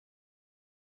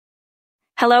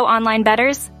Hello, online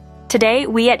bettors. Today,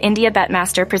 we at India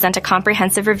BetMaster present a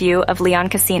comprehensive review of Leon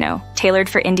Casino, tailored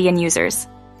for Indian users.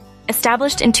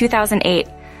 Established in 2008,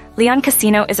 Leon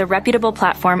Casino is a reputable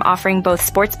platform offering both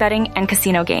sports betting and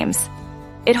casino games.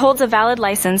 It holds a valid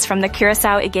license from the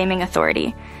Curaçao e-Gaming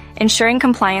Authority, ensuring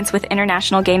compliance with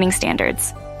international gaming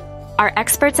standards. Our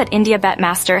experts at India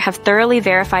BetMaster have thoroughly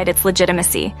verified its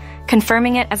legitimacy,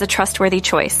 confirming it as a trustworthy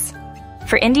choice.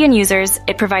 For Indian users,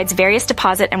 it provides various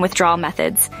deposit and withdrawal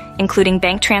methods, including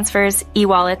bank transfers,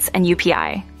 e-wallets, and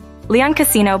UPI. Leon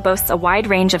Casino boasts a wide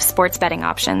range of sports betting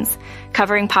options,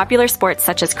 covering popular sports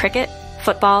such as cricket,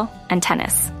 football, and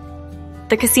tennis.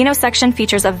 The casino section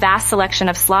features a vast selection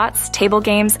of slots, table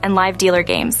games, and live dealer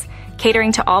games,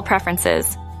 catering to all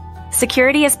preferences.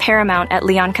 Security is paramount at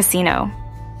Leon Casino.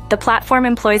 The platform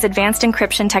employs advanced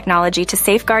encryption technology to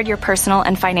safeguard your personal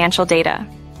and financial data.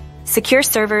 Secure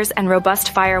servers and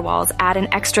robust firewalls add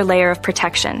an extra layer of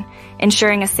protection,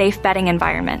 ensuring a safe betting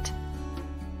environment.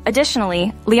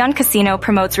 Additionally, Leon Casino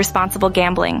promotes responsible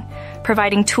gambling,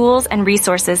 providing tools and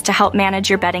resources to help manage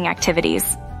your betting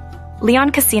activities. Leon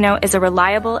Casino is a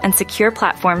reliable and secure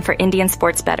platform for Indian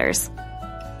sports bettors.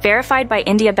 Verified by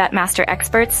India BetMaster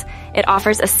experts, it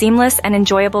offers a seamless and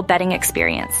enjoyable betting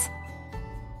experience.